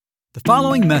The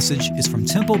following message is from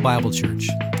Temple Bible Church.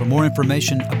 For more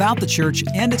information about the church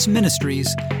and its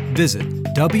ministries, visit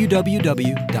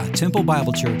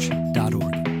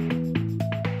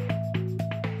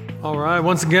www.templebiblechurch.org. All right,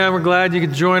 once again, we're glad you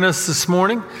could join us this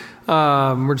morning.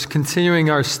 We're just continuing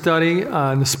our study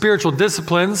in the spiritual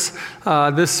disciplines.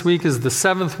 This week is the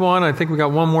 7th one. I think we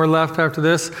got one more left after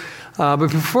this. But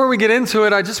before we get into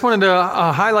it, I just wanted to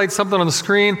highlight something on the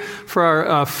screen for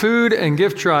our food and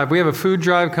gift drive. We have a food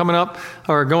drive coming up,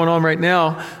 or going on right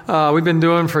now. We've been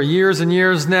doing for years and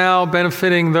years now,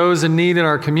 benefiting those in need in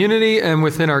our community and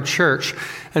within our church.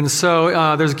 And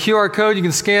so there's a QR code you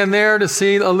can scan there to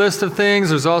see a list of things.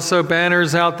 There's also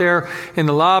banners out there in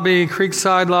the lobby,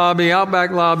 Creekside lobby,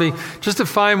 Outback lobby, just to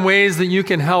find ways that you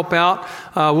can help out.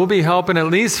 We'll be helping at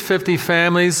least 50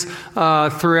 families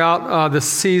throughout the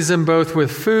season, both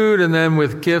with food and then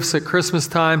with gifts at Christmas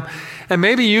time. And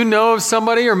maybe you know of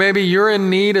somebody, or maybe you're in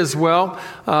need as well.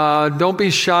 Don't be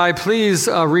shy. Please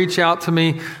reach out to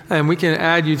me, and we can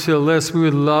add you to the list. We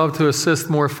would love to assist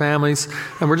more families,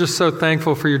 and we're just so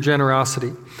thankful for your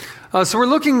generosity. So we're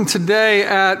looking today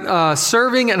at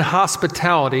serving and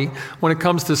hospitality when it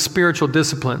comes to spiritual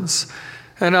disciplines.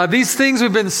 And these things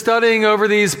we've been studying over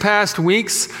these past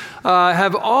weeks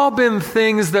have all been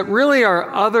things that really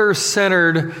are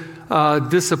other-centered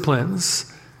disciplines.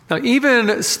 Now,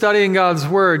 even studying God's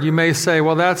Word, you may say,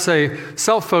 well, that's a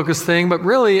self-focused thing, but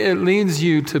really it leads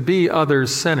you to be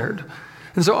others-centered.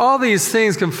 And so all these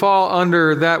things can fall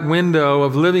under that window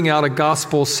of living out a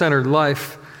gospel-centered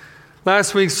life.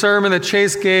 Last week's sermon that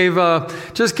Chase gave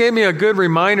just gave me a good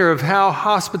reminder of how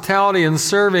hospitality and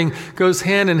serving goes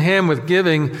hand in hand with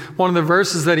giving. One of the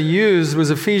verses that he used was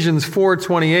Ephesians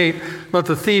 4:28. Let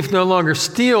the thief no longer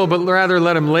steal, but rather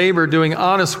let him labor, doing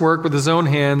honest work with his own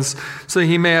hands, so that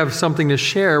he may have something to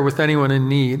share with anyone in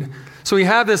need. So we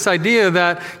have this idea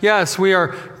that, yes, we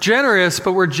are generous,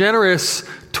 but we're generous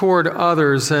toward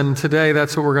others. And today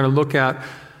that's what we're going to look at.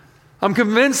 I'm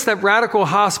convinced that radical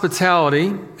hospitality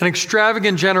and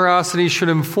extravagant generosity should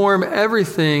inform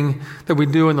everything that we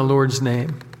do in the Lord's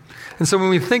name. And so when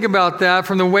we think about that,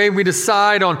 from the way we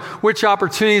decide on which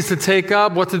opportunities to take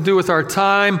up, what to do with our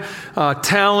time,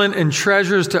 talent, and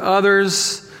treasures to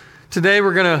others, today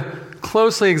we're going to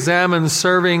closely examine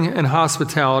serving and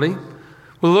hospitality.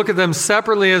 We'll look at them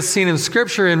separately as seen in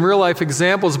Scripture in real-life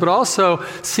examples, but also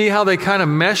see how they kind of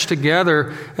mesh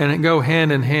together and go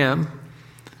hand in hand.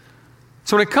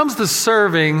 So when it comes to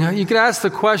serving, you could ask the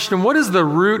question, what is the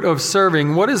root of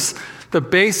serving? What is the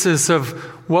basis of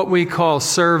what we call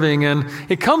serving? And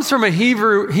it comes from a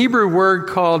Hebrew word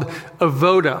called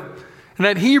avoda. And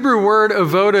that Hebrew word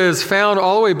avoda is found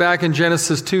all the way back in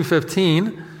Genesis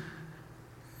 2:15.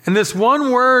 And this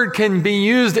one word can be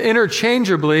used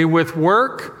interchangeably with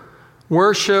work,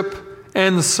 worship,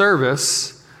 and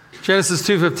service. Genesis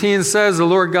 2:15 says, the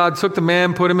Lord God took the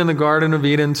man, put him in the Garden of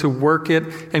Eden to work it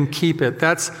and keep it.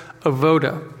 That's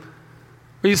avoda.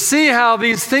 But you see how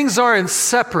these things aren't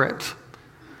separate.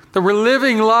 That we're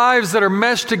living lives that are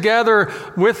meshed together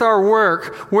with our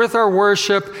work, with our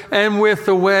worship, and with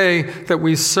the way that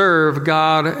we serve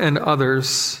God and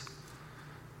others.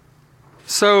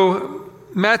 So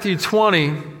Matthew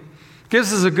 20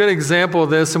 gives us a good example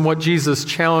of this and what Jesus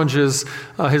challenges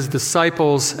his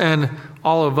disciples and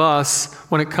all of us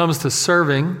when it comes to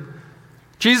serving.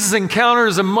 Jesus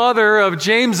encounters a mother of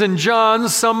James and John.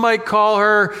 Some might call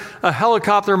her a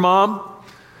helicopter mom.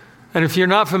 And if you're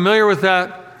not familiar with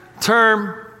that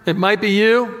term, it might be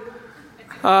you.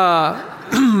 I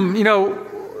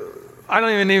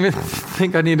don't even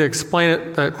think I need to explain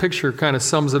it. That picture kind of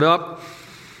sums it up.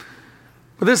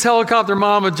 But this helicopter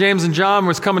mom of James and John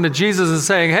was coming to Jesus and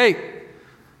saying, hey,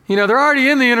 they're already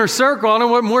in the inner circle. I don't know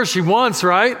what more she wants,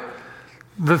 right?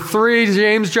 The three,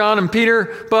 James, John, and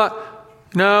Peter, but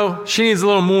no, she needs a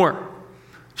little more.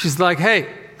 She's like, hey,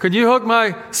 could you hook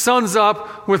my sons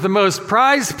up with the most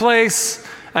prized place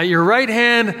at your right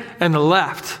hand and the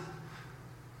left?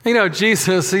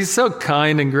 Jesus, he's so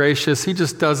kind and gracious. He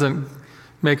just doesn't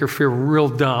make her feel real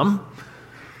dumb.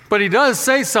 But he does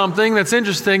say something that's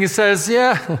interesting. He says,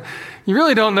 yeah, you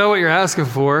really don't know what you're asking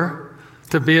for,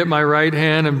 to be at my right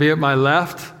hand and be at my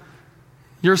left.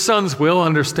 Your sons will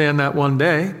understand that one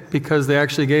day because they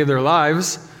actually gave their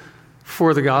lives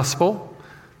for the gospel.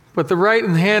 But the right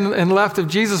hand and left of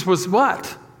Jesus was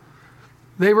what?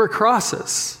 They were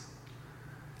crosses.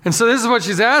 And so this is what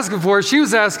she's asking for. She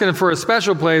was asking for a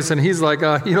special place, and he's like,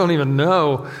 you don't even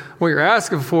know what you're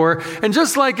asking for. And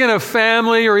just like in a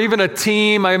family or even a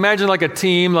team, I imagine like a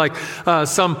team, like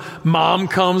some mom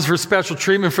comes for special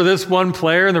treatment for this one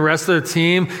player, and the rest of the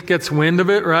team gets wind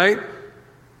of it, right?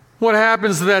 What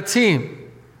happens to that team?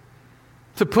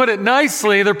 To put it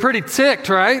nicely, they're pretty ticked,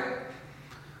 right?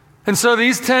 And so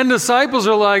these 10 disciples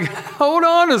are like, hold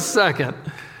on a second.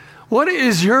 What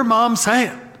is your mom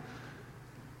saying?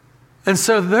 And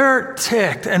so they're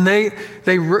ticked, and they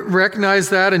recognize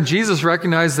that, and Jesus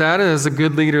recognized that, and as a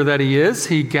good leader that he is,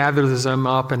 he gathers them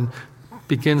up and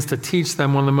begins to teach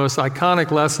them one of the most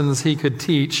iconic lessons he could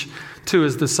teach to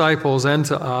his disciples and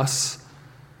to us.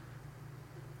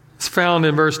 It's found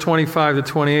in verse 25 to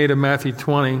 28 of Matthew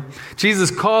 20.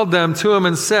 Jesus called them to him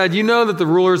and said, you know that the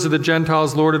rulers of the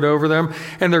Gentiles lord it over them,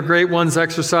 and their great ones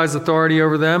exercise authority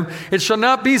over them. It shall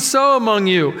not be so among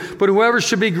you, but whoever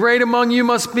should be great among you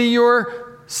must be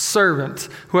your servant.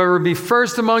 Whoever be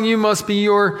first among you must be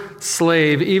your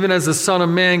slave, even as the Son of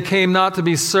Man came not to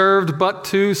be served, but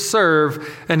to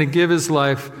serve, and to give his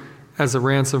life as a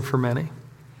ransom for many.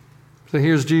 So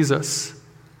here's Jesus.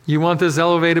 You want this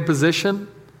elevated position?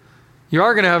 You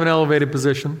are going to have an elevated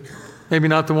position. Maybe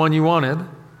not the one you wanted.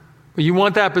 But you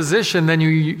want that position, then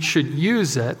you should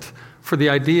use it for the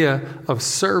idea of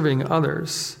serving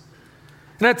others.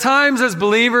 And at times as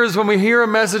believers, when we hear a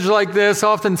message like this,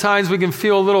 oftentimes we can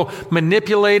feel a little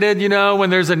manipulated,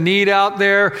 when there's a need out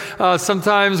there.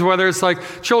 Sometimes whether it's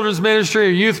like children's ministry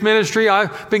or youth ministry,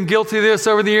 I've been guilty of this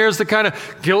over the years to kind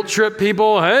of guilt trip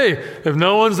people. Hey, if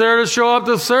no one's there to show up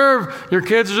to serve, your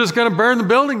kids are just going to burn the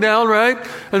building down, right?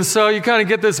 And so you kind of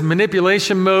get this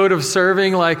manipulation mode of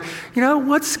serving, like,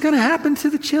 what's going to happen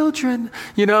to the children,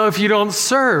 if you don't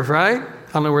serve, right?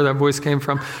 I don't know where that voice came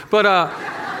from.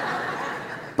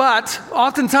 But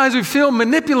oftentimes we feel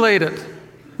manipulated.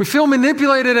 We feel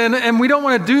manipulated, and we don't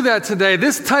want to do that today.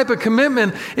 This type of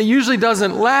commitment, it usually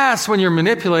doesn't last when you're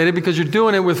manipulated because you're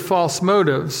doing it with false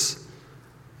motives.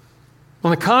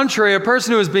 On the contrary, a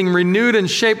person who is being renewed and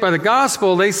shaped by the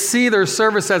gospel, they see their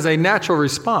service as a natural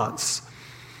response.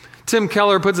 Tim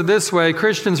Keller puts it this way: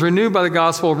 Christians renewed by the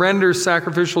gospel render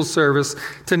sacrificial service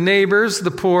to neighbors,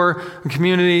 the poor, the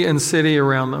community, and city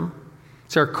around them.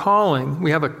 It's our calling.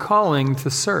 We have a calling to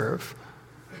serve.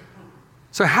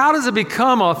 So how does it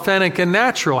become authentic and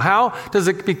natural? How does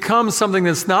it become something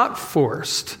that's not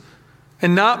forced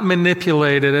and not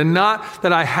manipulated and not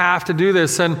that I have to do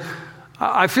this? And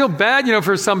I feel bad,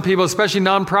 for some people, especially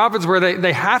nonprofits, where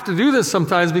they have to do this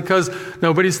sometimes because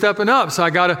nobody's stepping up. So I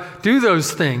got to do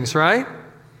those things, right?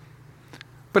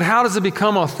 But how does it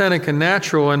become authentic and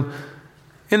natural? And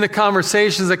in the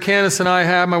conversations that Candace and I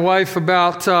have, my wife,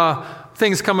 about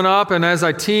things coming up, and as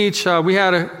I teach, we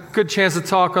had a good chance to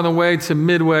talk on the way to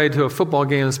Midway to a football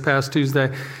game this past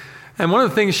Tuesday. And one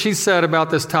of the things she said about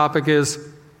this topic is,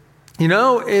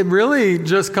 it really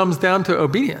just comes down to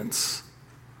obedience.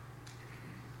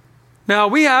 Now,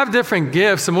 we have different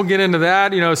gifts, and we'll get into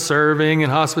that, serving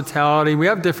and hospitality. We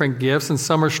have different gifts, and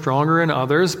some are stronger than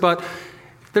others, but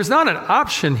there's not an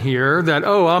option here that,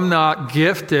 I'm not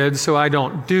gifted, so I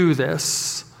don't do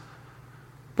this.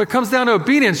 But it comes down to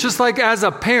obedience, just like as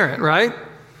a parent, right?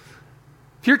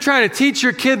 If you're trying to teach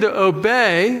your kid to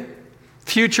obey,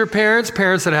 future parents,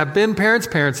 parents that have been parents,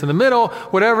 parents in the middle,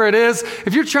 whatever it is,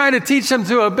 if you're trying to teach them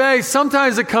to obey,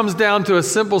 sometimes it comes down to a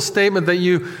simple statement that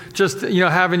you just,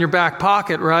 have in your back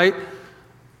pocket, right?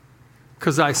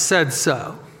 Because I said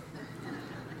so.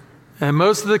 And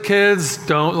most of the kids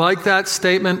don't like that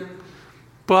statement.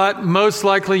 But most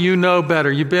likely you know better.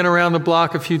 You've been around the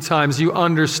block a few times. You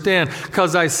understand,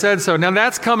 because I said so. Now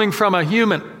that's coming from a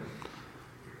human.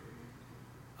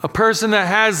 A person that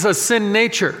has a sin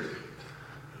nature.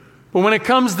 But when it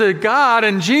comes to God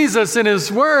and Jesus and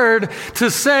His Word, to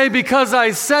say, because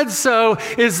I said so,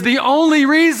 is the only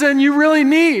reason you really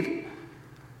need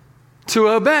to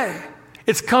obey.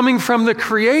 It's coming from the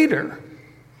Creator,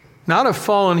 not a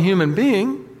fallen human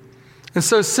being. And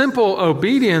so simple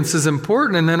obedience is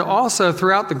important. And then also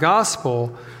throughout the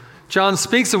gospel, John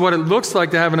speaks of what it looks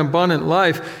like to have an abundant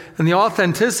life. And the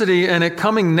authenticity and it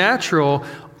coming natural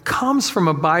comes from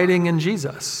abiding in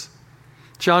Jesus.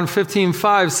 John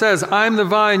 15:5 says, I am the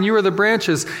vine, you are the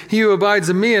branches. He who abides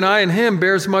in me and I in him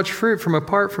bears much fruit. From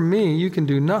apart from me, you can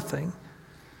do nothing.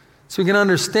 So we can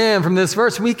understand from this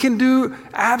verse, we can do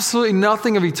absolutely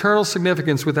nothing of eternal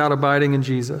significance without abiding in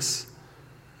Jesus.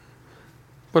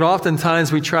 But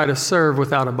oftentimes we try to serve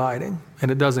without abiding,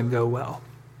 and it doesn't go well.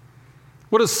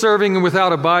 What does serving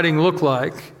without abiding look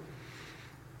like?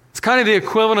 It's kind of the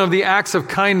equivalent of the acts of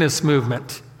kindness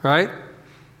movement, right?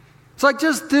 It's like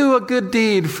just do a good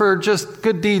deed for just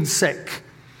good deed's sake,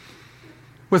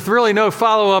 with really no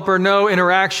follow-up or no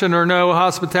interaction or no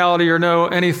hospitality or no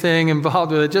anything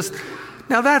involved with it.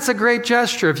 Now that's a great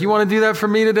gesture. If you want to do that for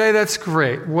me today, that's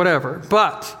great, whatever.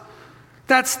 But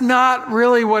that's not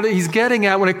really what he's getting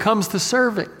at when it comes to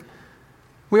serving.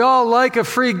 We all like a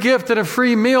free gift and a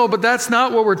free meal, but that's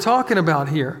not what we're talking about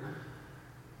here.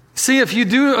 See, if you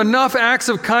do enough acts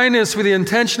of kindness with the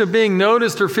intention of being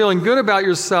noticed or feeling good about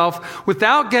yourself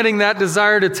without getting that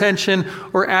desired attention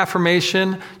or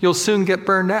affirmation, you'll soon get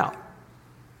burned out.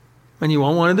 And you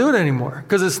won't want to do it anymore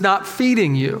because it's not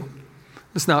feeding you.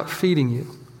 It's not feeding you.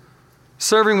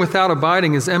 Serving without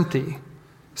abiding is empty.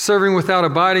 Serving without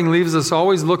abiding leaves us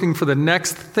always looking for the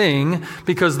next thing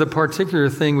because the particular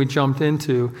thing we jumped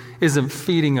into isn't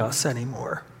feeding us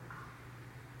anymore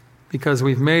because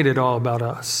we've made it all about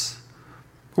us.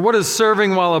 But what does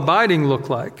serving while abiding look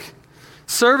like?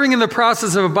 Serving in the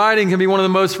process of abiding can be one of the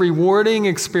most rewarding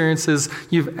experiences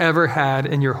you've ever had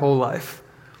in your whole life.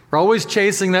 We're always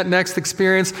chasing that next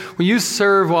experience. When you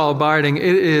serve while abiding, it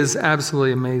is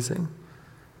absolutely amazing.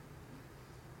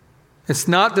 It's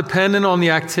not dependent on the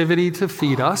activity to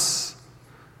feed us,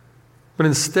 but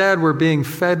instead we're being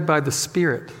fed by the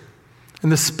Spirit.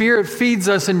 And the Spirit feeds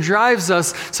us and drives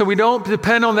us so we don't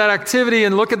depend on that activity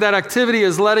and look at that activity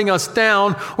as letting us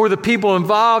down or the people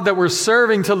involved that we're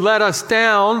serving to let us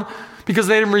down because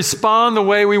they didn't respond the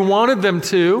way we wanted them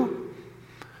to.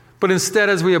 But instead,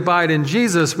 as we abide in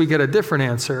Jesus, we get a different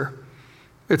answer.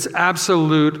 It's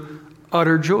absolute,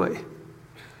 utter joy.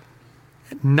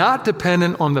 Not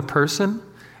dependent on the person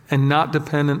and not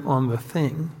dependent on the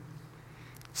thing.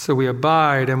 So we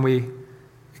abide and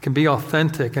it can be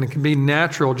authentic and it can be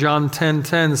natural. John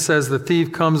 10:10 says the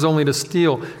thief comes only to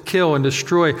steal, kill, and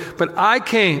destroy. But I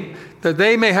came that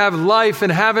they may have life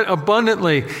and have it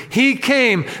abundantly. He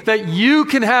came that you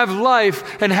can have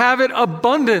life and have it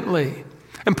abundantly.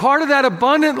 And part of that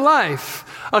abundant life,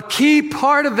 a key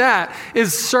part of that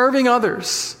is serving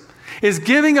others. Is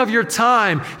giving of your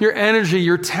time, your energy,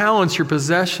 your talents, your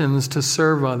possessions to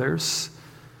serve others.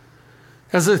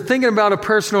 As I'm thinking about a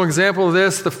personal example of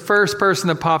this, the first person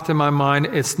that popped in my mind,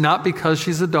 it's not because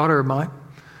she's a daughter of mine,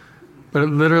 but it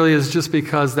literally is just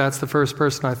because that's the first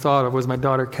person I thought of was my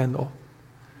daughter Kendall.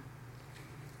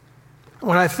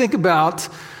 When I think about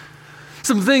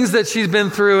some things that she's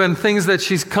been through and things that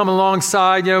she's come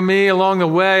alongside, me along the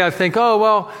way, I think, oh,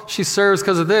 well, she serves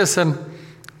because of this, and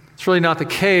it's really not the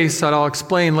case, I'll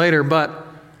explain later, but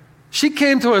she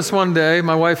came to us one day,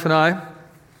 my wife and I,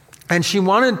 and she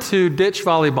wanted to ditch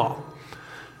volleyball.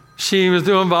 She was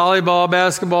doing volleyball,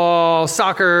 basketball,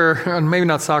 soccer, and maybe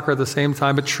not soccer at the same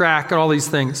time, but track and all these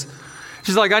things.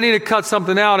 She's like, I need to cut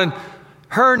something out. And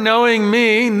her knowing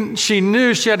me, she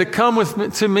knew she had to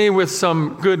come to me with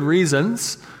some good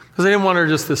reasons because I didn't want her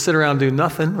just to sit around and do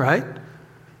nothing, right?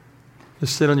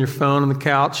 Just sit on your phone on the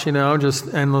couch,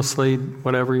 just endlessly,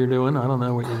 whatever you're doing. I don't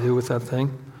know what you do with that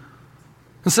thing.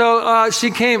 And so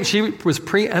she came. She was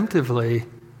preemptively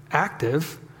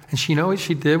active. And you know what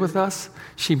she did with us?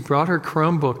 She brought her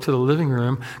Chromebook to the living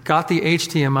room, got the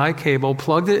HDMI cable,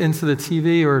 plugged it into the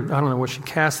TV, or I don't know what she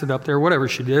cast it up there, whatever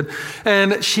she did.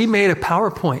 And she made a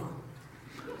PowerPoint.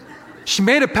 She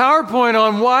made a PowerPoint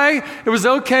on why it was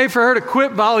okay for her to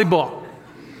quit volleyball.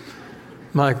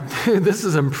 I'm like, dude, this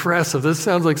is impressive. This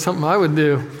sounds like something I would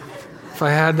do if I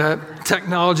had that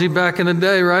technology back in the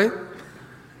day, right?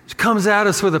 She comes at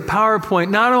us with a PowerPoint.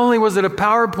 Not only was it a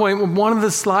PowerPoint, one of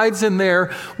the slides in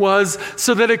there was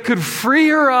so that it could free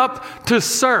her up to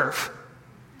serve.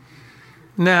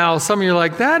 Now, some of you are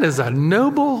like, that is a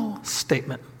noble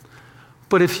statement.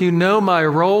 But if you know my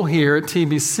role here at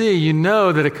TBC, you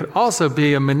know that it could also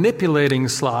be a manipulating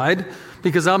slide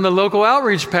because I'm the local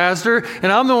outreach pastor,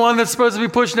 and I'm the one that's supposed to be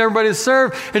pushing everybody to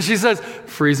serve. And she says,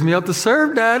 frees me up to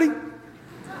serve, Daddy.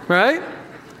 Right?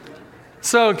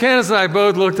 So Candace and I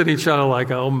both looked at each other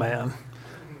like, oh, man.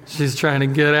 She's trying to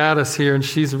get at us here, and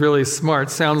she's really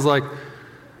smart. Sounds like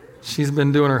she's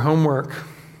been doing her homework.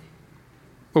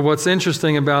 But what's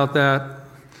interesting about that,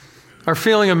 our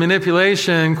feeling of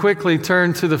manipulation quickly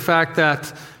turned to the fact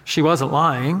that she wasn't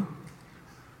lying.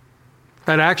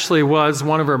 That actually was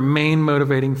one of her main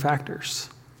motivating factors.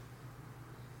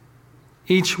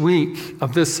 Each week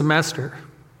of this semester,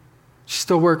 she's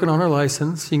still working on her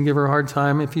license. You can give her a hard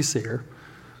time if you see her.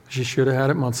 She should have had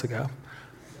it months ago.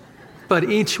 But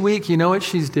each week, you know what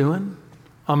she's doing?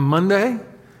 On Monday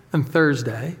and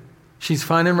Thursday, she's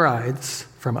finding rides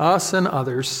from us and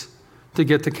others to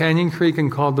get to Canyon Creek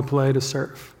and Called to Play to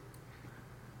serve.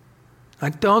 I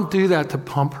don't do that to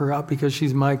pump her up because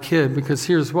she's my kid, because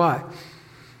here's why.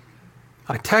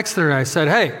 I texted her and I said,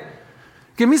 hey,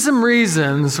 give me some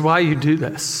reasons why you do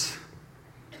this.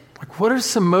 Like, what are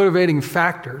some motivating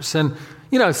factors? And,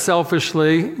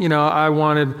 selfishly, I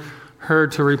wanted her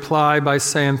to reply by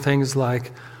saying things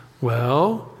like,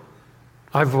 well,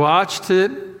 I've watched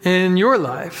it in your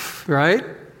life, right?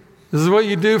 This is what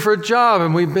you do for a job,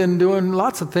 and we've been doing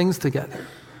lots of things together.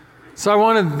 So I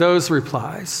wanted those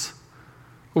replies.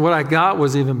 But what I got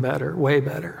was even better, way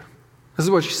better. This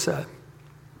is what she said.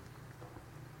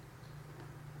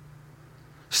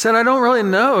 She said, I don't really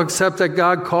know except that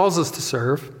God calls us to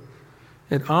serve.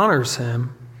 It honors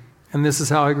him. And this is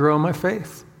how I grow in my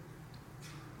faith.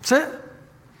 That's it.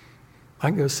 I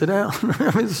can go sit down.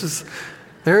 I mean, it's just,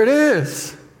 there it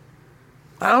is.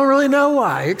 I don't really know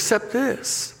why except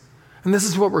this. And this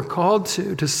is what we're called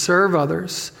to serve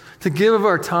others, to give of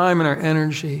our time and our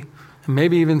energy, and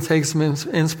maybe even take some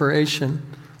inspiration,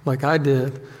 like I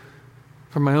did,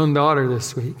 from my own daughter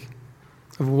this week,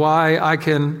 of why I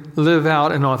can live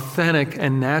out an authentic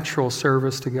and natural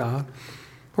service to God.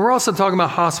 But we're also talking about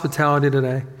hospitality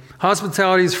today.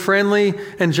 Hospitality is friendly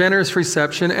and generous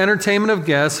reception, entertainment of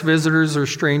guests, visitors, or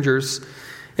strangers.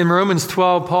 In Romans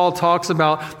 12, Paul talks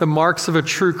about the marks of a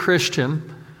true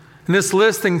Christian. And this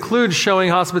list includes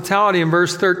showing hospitality in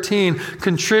verse 13,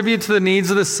 contribute to the needs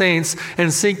of the saints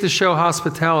and seek to show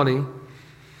hospitality. And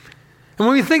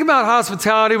when we think about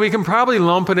hospitality, we can probably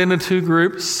lump it into two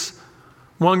groups.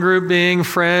 One group being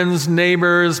friends,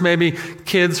 neighbors, maybe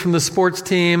kids from the sports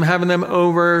team, having them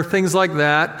over, things like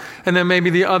that. And then maybe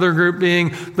the other group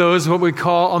being those what we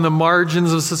call on the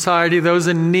margins of society, those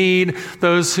in need,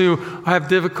 those who have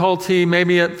difficulty,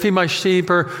 maybe at Feed My Sheep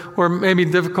or maybe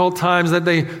difficult times that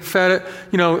they fed,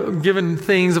 given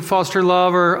things of Foster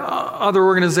Love or other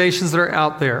organizations that are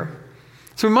out there.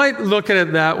 So we might look at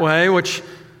it that way, which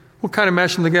we'll kind of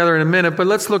mesh them together in a minute, but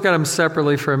let's look at them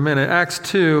separately for a minute. Acts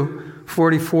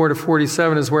 2:44 to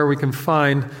 47 is where we can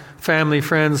find family,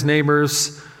 friends,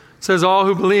 neighbors. It says, all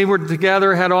who believed were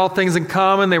together, had all things in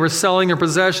common. They were selling their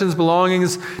possessions,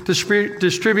 belongings,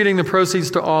 distributing the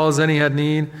proceeds to all as any had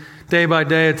need. Day by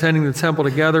day, attending the temple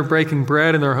together, breaking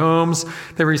bread in their homes.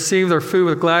 They received their food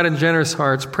with glad and generous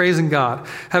hearts, praising God,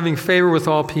 having favor with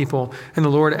all people. And the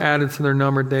Lord added to their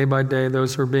number day by day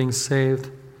those who were being saved.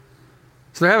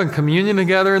 So they're having communion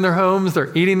together in their homes.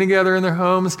 They're eating together in their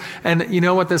homes. And you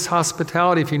know what? This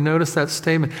hospitality, if you notice that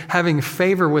statement, having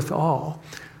favor with all.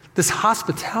 This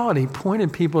hospitality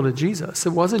pointed people to Jesus.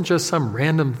 It wasn't just some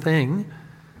random thing.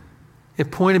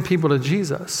 It pointed people to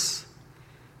Jesus.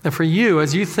 And for you,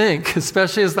 as you think,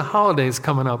 especially as the holidays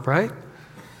coming up, right?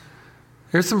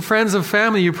 There's some friends and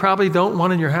family you probably don't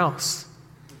want in your house.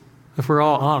 If we're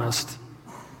all honest.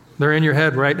 They're in your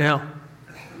head right now.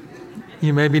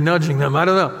 You may be nudging them. I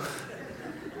don't know.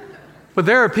 But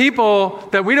there are people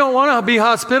that we don't want to be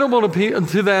hospitable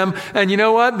to them. And you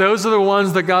know what? Those are the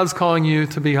ones that God's calling you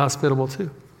to be hospitable to.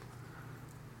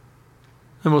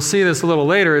 And we'll see this a little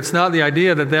later. It's not the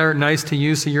idea that they're nice to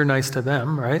you, so you're nice to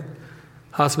them, right?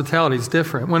 Hospitality is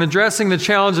different. When addressing the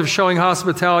challenge of showing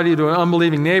hospitality to an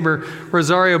unbelieving neighbor,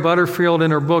 Rosario Butterfield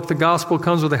in her book, The Gospel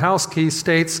Comes with a House Key,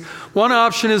 states, one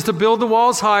option is to build the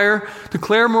walls higher,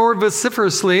 declare more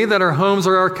vociferously that our homes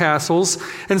are our castles,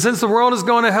 and since the world is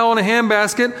going to hell in a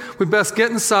handbasket, we best get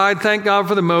inside, thank God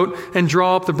for the moat, and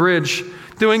draw up the bridge.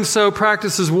 Doing so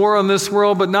practices war on this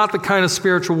world, but not the kind of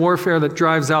spiritual warfare that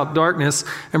drives out darkness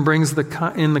and brings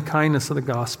in the kindness of the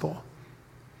gospel.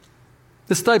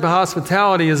 This type of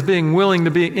hospitality is being willing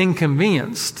to be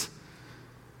inconvenienced.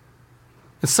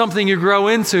 It's something you grow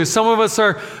into. Some of us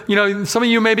are, some of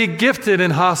you may be gifted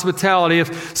in hospitality.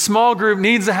 If small group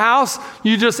needs a house,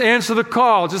 you just answer the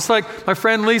call. Just like my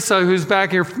friend Lisa, who's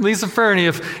back here, Lisa Fernie.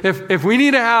 If we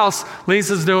need a house,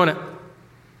 Lisa's doing it.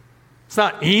 It's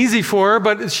not easy for her,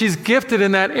 but she's gifted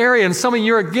in that area. And some of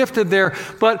you are gifted there.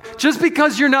 But just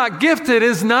because you're not gifted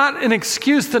is not an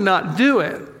excuse to not do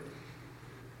it.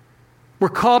 We're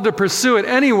called to pursue it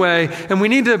anyway, and we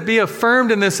need to be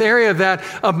affirmed in this area that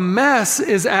a mess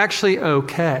is actually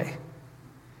okay.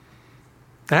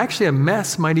 Actually, a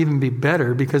mess might even be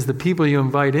better because the people you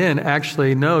invite in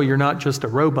actually know you're not just a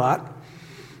robot,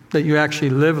 that you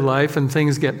actually live life and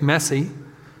things get messy.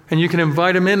 And you can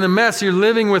invite them in the mess. You're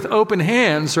living with open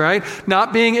hands, right?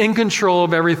 Not being in control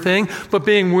of everything, but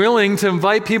being willing to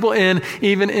invite people in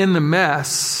even in the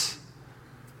mess.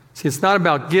 See, it's not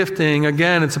about gifting.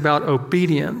 Again, it's about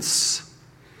obedience.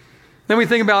 Then we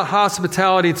think about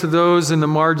hospitality to those in the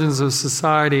margins of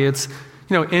society. It's,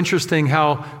 interesting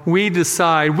how we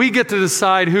decide. We get to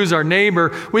decide who's our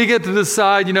neighbor. We get to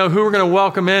decide, who we're going to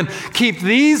welcome in. Keep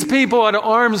these people at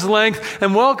arm's length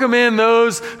and welcome in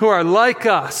those who are like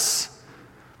us.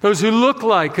 Those who look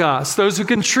like us. Those who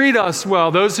can treat us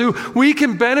well. Those who we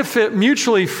can benefit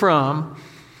mutually from.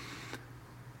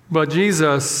 But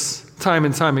Jesus, time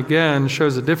and time again,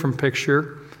 shows a different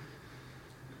picture.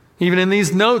 Even in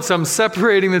these notes, I'm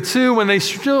separating the two when they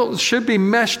still should be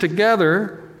meshed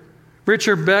together.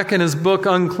 Richard Beck, in his book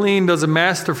Unclean, does a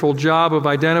masterful job of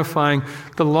identifying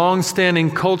the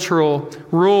long-standing cultural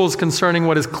rules concerning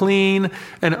what is clean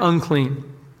and unclean.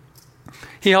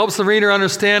 He helps the reader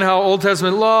understand how Old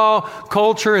Testament law,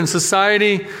 culture, and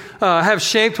society have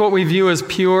shaped what we view as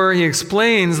pure. He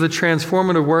explains the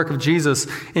transformative work of Jesus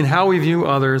in how we view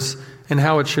others and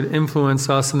how it should influence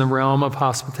us in the realm of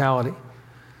hospitality.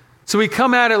 So we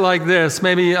come at it like this.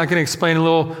 Maybe I can explain a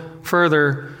little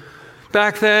further.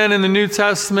 Back then in the New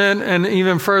Testament and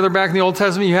even further back in the Old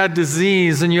Testament, you had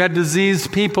disease and you had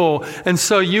diseased people. And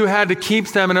so you had to keep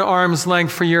them at arm's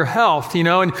length for your health,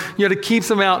 and you had to keep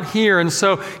them out here. And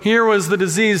so here was the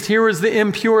diseased, here was the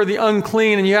impure, the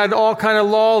unclean, and you had all kind of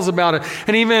laws about it.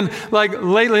 And even like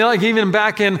lately, like even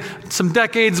back in some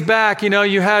decades back,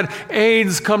 you had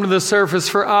AIDS come to the surface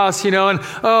for us,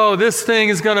 and this thing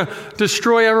is going to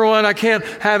destroy everyone. I can't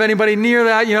have anybody near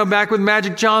that, back with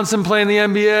Magic Johnson playing the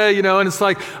NBA, and it's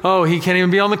like, he can't even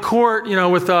be on the court,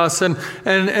 with us. And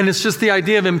it's just the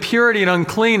idea of impurity and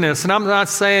uncleanness. And I'm not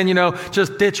saying,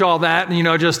 just ditch all that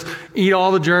and, just eat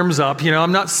all the germs up.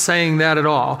 I'm not saying that at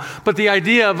all. But the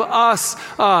idea of us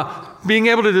being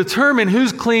able to determine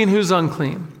who's clean, who's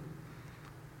unclean.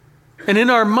 And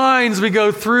in our minds, we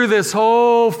go through this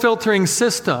whole filtering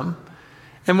system.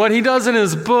 And what he does in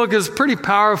his book is pretty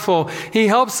powerful. He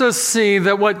helps us see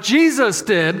that what Jesus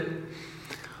did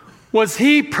was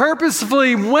he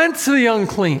purposefully went to the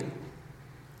unclean.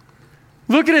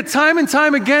 Look at it time and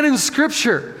time again in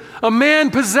Scripture. A man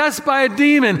possessed by a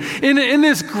demon in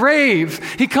this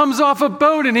grave. He comes off a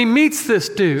boat and he meets this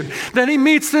dude. Then he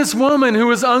meets this woman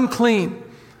who is unclean.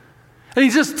 And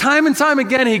he just time and time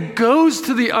again, he goes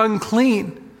to the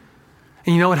unclean.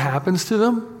 And you know what happens to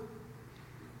them?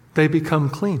 They become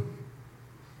clean.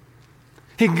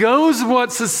 He goes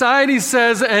what society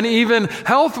says, and even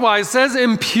health-wise says,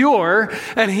 impure,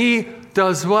 and he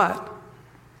does what?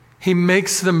 He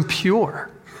makes them pure.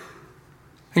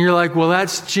 And you're like, well,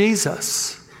 that's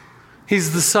Jesus.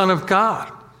 He's the Son of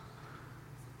God.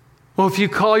 Well, if you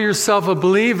call yourself a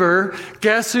believer,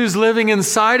 guess who's living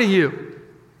inside of you?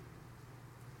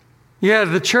 Yeah,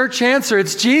 the church answer,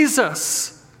 it's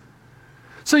Jesus.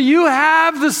 So you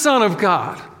have the Son of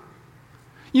God.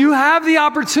 You have the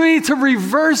opportunity to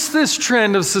reverse this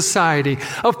trend of society,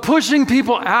 of pushing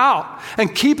people out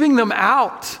and keeping them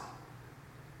out,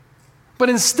 but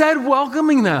instead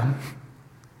welcoming them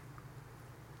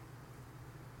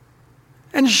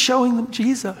and showing them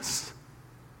Jesus.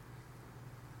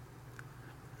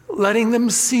 Letting them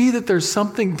see that there's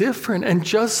something different. And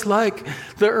just like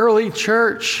the early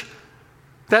church,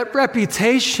 that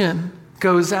reputation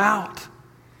goes out.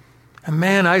 And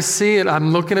man, I see it.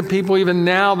 I'm looking at people even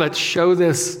now that show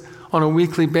this on a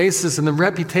weekly basis. And the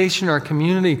reputation in our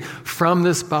community from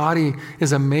this body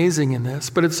is amazing in this.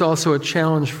 But it's also a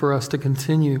challenge for us to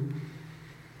continue.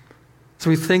 So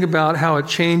we think about how it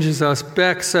changes us.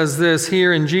 Beck says this,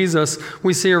 here in Jesus,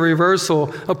 we see a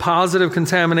reversal, a positive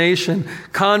contamination.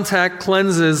 Contact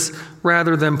cleanses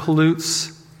rather than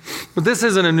pollutes. But this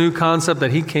isn't a new concept that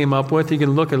he came up with. You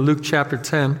can look at Luke chapter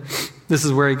 10. This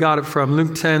is where he got it from,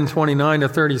 Luke 10, 29 to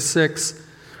 36.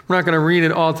 We're not going to read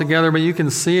it all together, but you can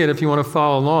see it if you want to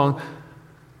follow along.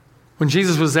 When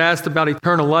Jesus was asked about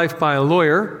eternal life by a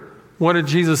lawyer, what did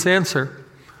Jesus answer?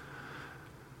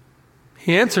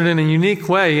 He answered in a unique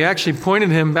way. He actually pointed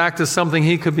him back to something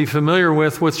he could be familiar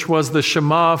with, which was the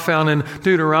Shema found in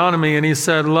Deuteronomy. And he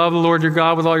said, love the Lord your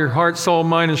God with all your heart, soul,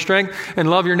 mind, and strength, and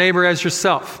love your neighbor as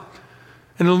yourself.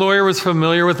 And the lawyer was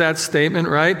familiar with that statement,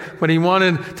 right? But he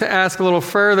wanted to ask a little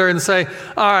further and say,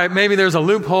 all right, maybe there's a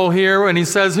loophole here. And he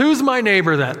says, who's my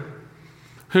neighbor then?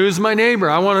 Who's my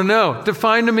neighbor? I want to know.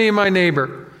 Define to me my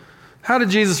neighbor. How did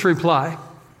Jesus reply?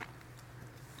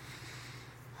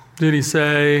 Did he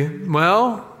say,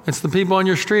 well, it's the people on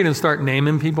your street, and start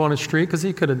naming people on the street? Because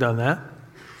he could have done that.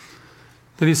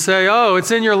 Did he say, oh, it's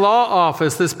in your law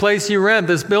office, this place you rent,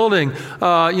 this building,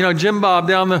 Jim Bob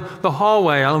down the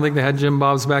hallway. I don't think they had Jim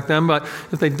Bobs back then, but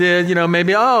if they did,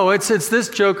 maybe, oh, it's this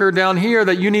joker down here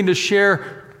that you need to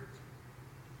share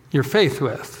your faith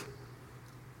with.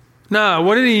 No,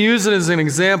 what did he use it as an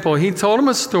example? He told him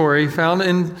a story found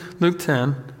in Luke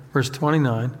 10, verse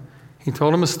 29. He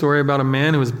told him a story about a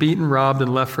man who was beaten, robbed,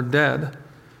 and left for dead.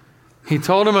 He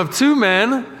told him of two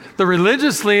men, the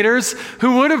religious leaders,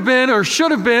 who would have been or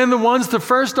should have been the ones to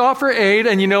first offer aid.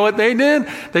 And you know what they did?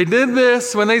 They did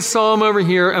this when they saw him over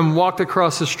here and walked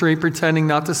across the street pretending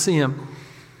not to see him.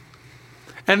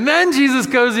 And then Jesus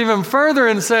goes even further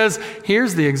and says,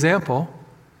 here's the example,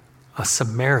 a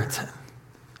Samaritan.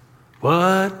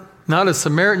 What? Not a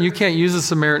Samaritan. You can't use a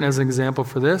Samaritan as an example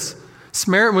for this.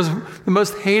 Samaritan was the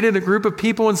most hated group of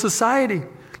people in society.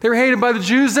 They were hated by the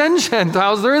Jews and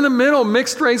Gentiles. They're in the middle,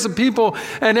 mixed race of people,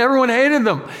 and everyone hated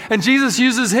them. And Jesus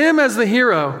uses him as the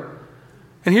hero.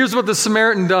 And here's what the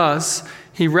Samaritan does.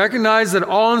 He recognized that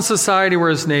all in society were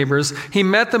his neighbors. He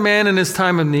met the man in his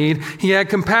time of need. He had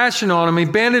compassion on him. He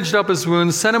bandaged up his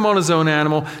wounds, sent him on his own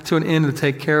animal to an inn to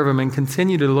take care of him, and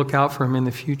continued to look out for him in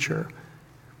the future.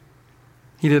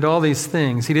 He did all these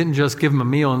things. He didn't just give him a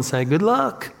meal and say, good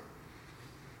luck.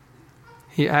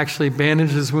 He actually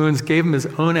bandaged his wounds, gave him his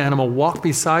own animal, walked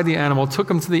beside the animal,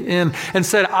 took him to the inn, and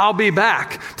said, I'll be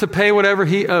back to pay whatever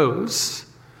he owes.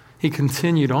 He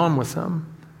continued on with him.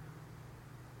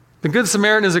 The Good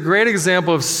Samaritan is a great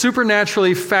example of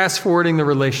supernaturally fast-forwarding the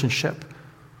relationship.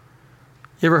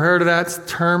 You ever heard of that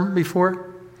term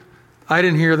before? I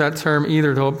didn't hear that term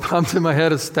either until it popped in my head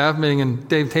at a staff meeting, and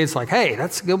Dave Tate's like, hey,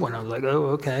 that's a good one. I was like, oh,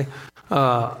 okay.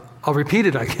 I'll repeat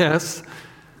it, I guess.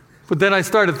 But then I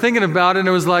started thinking about it, and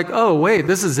it was like, oh, wait,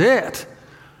 this is it.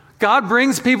 God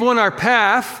brings people in our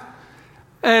path,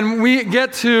 and we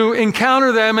get to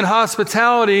encounter them in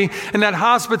hospitality, and that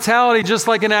hospitality, just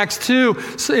like in Acts 2,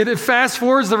 it fast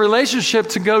forwards the relationship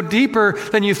to go deeper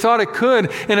than you thought it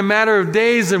could in a matter of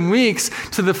days and weeks,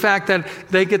 to the fact that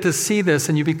they get to see this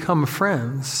and you become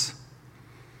friends.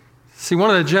 See, one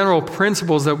of the general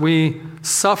principles that we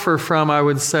suffer from, I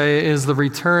would say, is the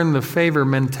return the favor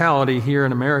mentality here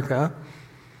in America.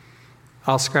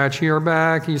 I'll scratch your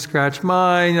back, you scratch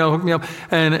mine, hook me up.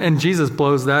 And Jesus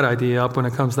blows that idea up when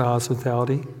it comes to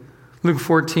hospitality. Luke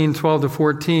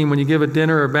 14:12-14, when you give a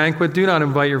dinner or a banquet, do not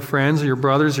invite your friends or your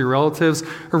brothers, your relatives,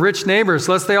 or rich neighbors,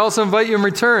 lest they also invite you in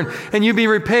return, and you be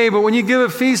repaid. But when you give a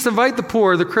feast, invite the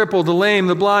poor, the crippled, the lame,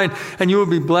 the blind, and you will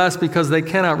be blessed because they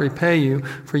cannot repay you,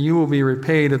 for you will be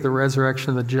repaid at the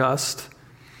resurrection of the just.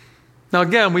 Now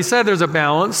again, we said there's a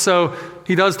balance, so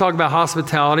he does talk about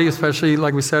hospitality, especially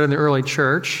like we said in the early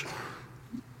church.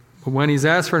 But when he's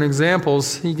asked for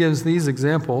examples, he gives these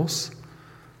examples.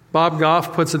 Bob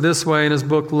Goff puts it this way in his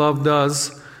book, Love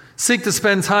Does. Seek to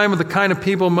spend time with the kind of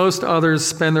people most others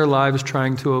spend their lives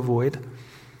trying to avoid.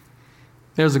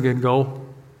 There's a good goal.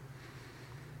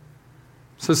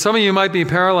 So some of you might be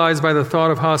paralyzed by the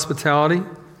thought of hospitality.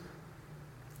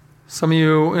 Some of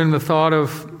you, in the thought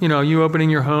of, you opening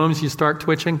your homes, you start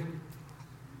twitching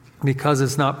because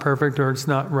it's not perfect or it's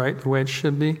not right the way it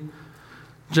should be.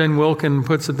 Jen Wilkin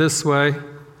puts it this way.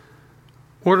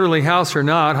 Orderly house or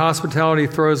not, hospitality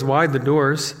throws wide the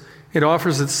doors. It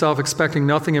offers itself expecting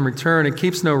nothing in return. It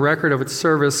keeps no record of its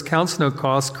service, counts no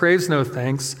cost, craves no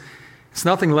thanks. It's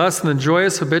nothing less than the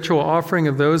joyous habitual offering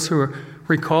of those who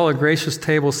recall a gracious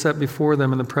table set before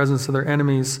them in the presence of their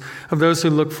enemies, of those who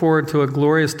look forward to a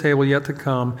glorious table yet to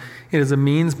come. It is a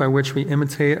means by which we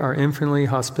imitate our infinitely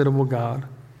hospitable God.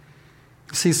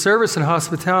 See, service and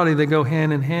hospitality, they go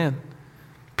hand in hand.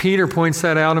 Peter points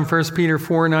that out in 1 Peter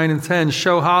 4:9-10.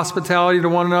 Show hospitality to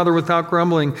one another without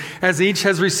grumbling. As each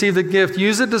has received a gift,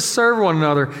 use it to serve one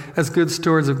another as good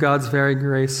stewards of God's varied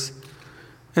grace.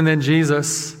 And then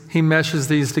Jesus, he meshes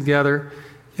these together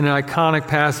in an iconic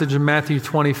passage in Matthew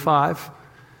 25.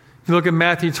 If you look at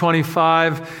Matthew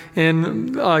 25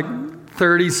 in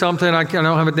 30-something, I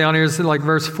don't have it down here, it's like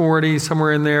verse 40,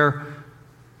 somewhere in there.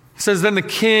 It says, then the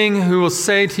king who will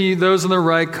say to you, those on the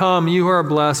right, come, you who are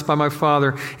blessed by my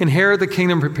Father, inherit the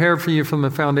kingdom prepared for you from the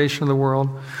foundation of the world.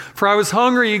 For I was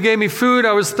hungry, you gave me food.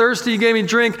 I was thirsty, you gave me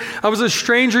drink. I was a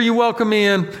stranger, you welcomed me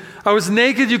in. I was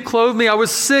naked, you clothed me. I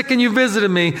was sick, and you visited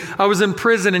me. I was in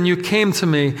prison, and you came to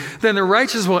me. Then the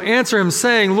righteous will answer him,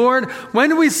 saying, Lord, when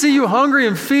did we see you hungry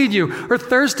and feed you, or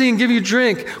thirsty and give you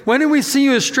drink? When did we see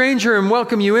you a stranger and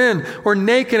welcome you in, or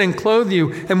naked and clothe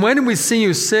you? And when did we see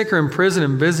you sick or in prison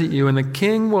and visit you? And the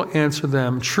king will answer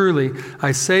them, truly,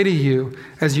 I say to you,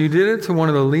 as you did it to one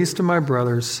of the least of my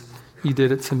brothers, you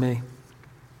did it to me.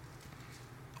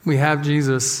 We have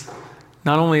Jesus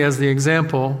not only as the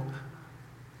example,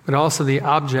 but also the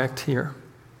object here.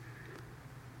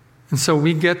 And so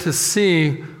we get to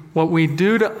see what we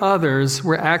do to others,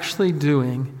 we're actually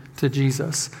doing to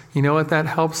Jesus. You know what that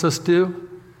helps us do?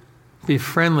 Be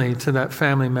friendly to that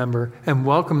family member and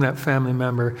welcome that family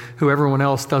member who everyone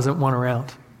else doesn't want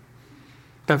around.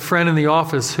 That friend in the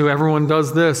office who everyone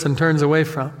does this and turns away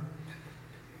from.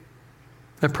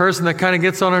 That person that kind of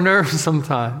gets on our nerves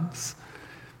sometimes.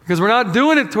 Because we're not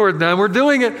doing it toward them, we're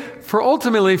doing it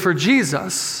ultimately for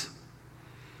Jesus.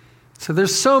 So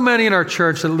there's so many in our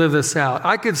church that live this out.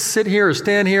 I could sit here or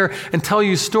stand here and tell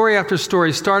you story after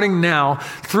story, starting now,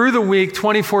 through the week,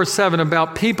 24/7,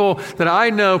 about people that I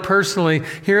know personally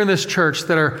here in this church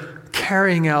that are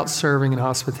carrying out serving and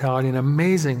hospitality in an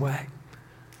amazing way.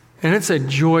 And it's a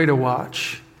joy to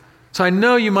watch. So I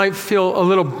know you might feel a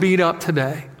little beat up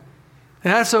today.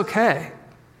 And that's okay.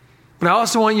 But I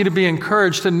also want you to be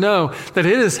encouraged to know that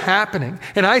it is happening,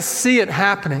 and I see it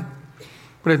happening.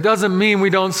 But it doesn't mean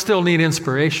we don't still need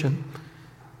inspiration.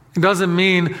 It doesn't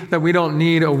mean that we don't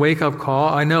need a wake-up call.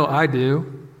 I know I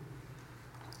do.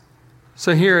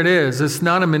 So here it is. It's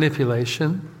not a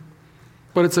manipulation,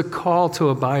 but it's a call to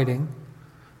abiding.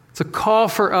 It's a call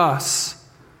for us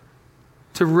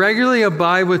to regularly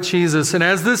abide with Jesus. And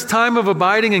as this time of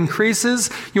abiding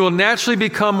increases, you will naturally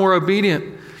become more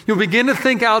obedient. You'll begin to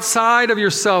think outside of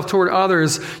yourself toward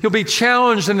others. You'll be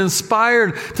challenged and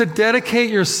inspired to dedicate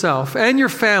yourself and your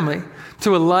family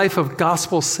to a life of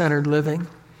gospel-centered living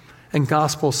and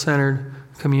gospel-centered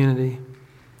community.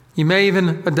 You may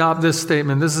even adopt this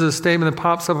statement. This is a statement that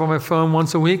pops up on my phone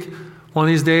once a week. One of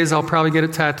these days, I'll probably get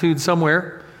it tattooed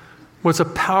somewhere. What's a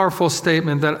powerful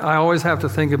statement that I always have to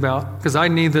think about, because I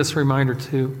need this reminder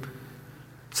too.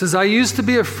 It says, I used to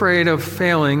be afraid of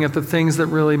failing at the things that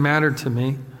really mattered to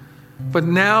me, but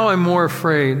now I'm more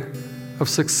afraid of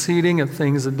succeeding at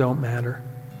things that don't matter.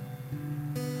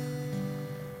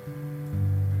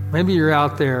 Maybe you're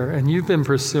out there and you've been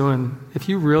pursuing, if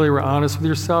you really were honest with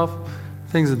yourself,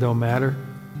 things that don't matter.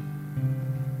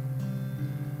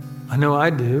 I know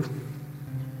I do.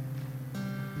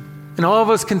 And all of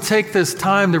us can take this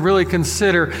time to really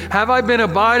consider, have I been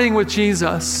abiding with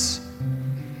Jesus?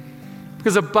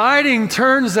 Because abiding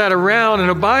turns that around, and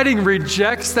abiding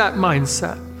rejects that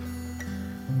mindset.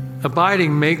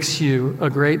 Abiding makes you a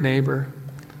great neighbor.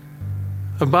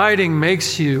 Abiding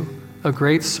makes you a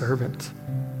great servant.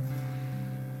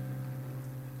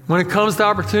 When it comes to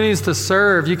opportunities to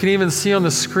serve, you can even see on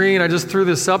the screen, I just threw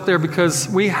this up there because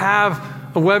we have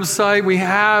a website, we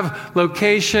have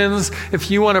locations. If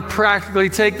you want to practically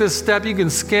take this step, you can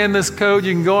scan this code.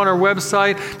 You can go on our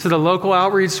website to the local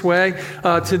outreach way,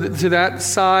 to that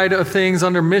side of things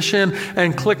under mission,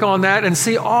 and click on that and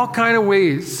see all kind of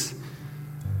ways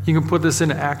you can put this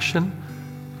into action.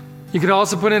 You can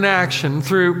also put it in action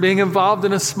through being involved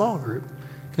in a small group,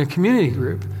 in a community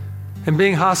group, and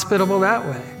being hospitable that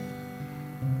way.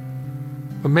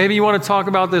 But maybe you want to talk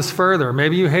about this further.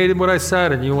 Maybe you hated what I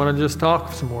said and you want to just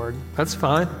talk some more. That's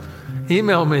fine.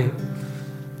 Email me.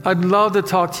 I'd love to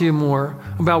talk to you more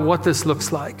about what this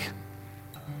looks like.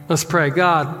 Let's pray.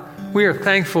 God, we are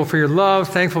thankful for your love,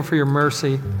 thankful for your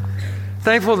mercy,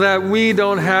 thankful that we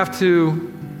don't have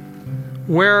to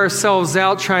wear ourselves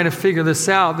out trying to figure this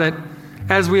out, that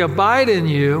as we abide in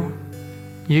you,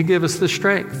 you give us the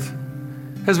strength.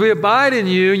 As we abide in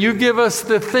you, you give us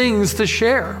the things to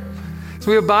share. As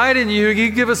we abide in you,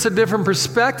 you give us a different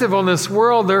perspective on this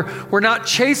world. We're not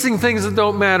chasing things that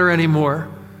don't matter anymore.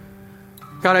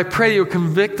 God, I pray you'll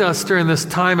convict us during this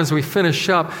time as we finish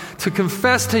up to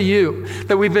confess to you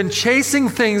that we've been chasing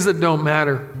things that don't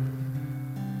matter.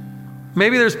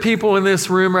 Maybe there's people in this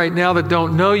room right now that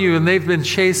don't know you, and they've been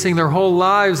chasing their whole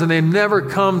lives and they've never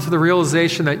come to the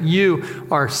realization that you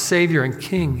are Savior and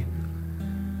King.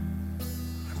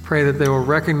 I pray that they will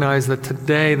recognize that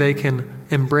today they can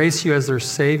embrace you as their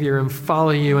Savior and follow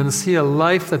you and see a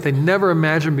life that they never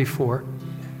imagined before.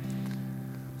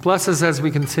 Bless us as we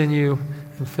continue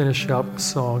and finish up a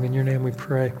song. In your name we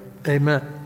pray. Amen.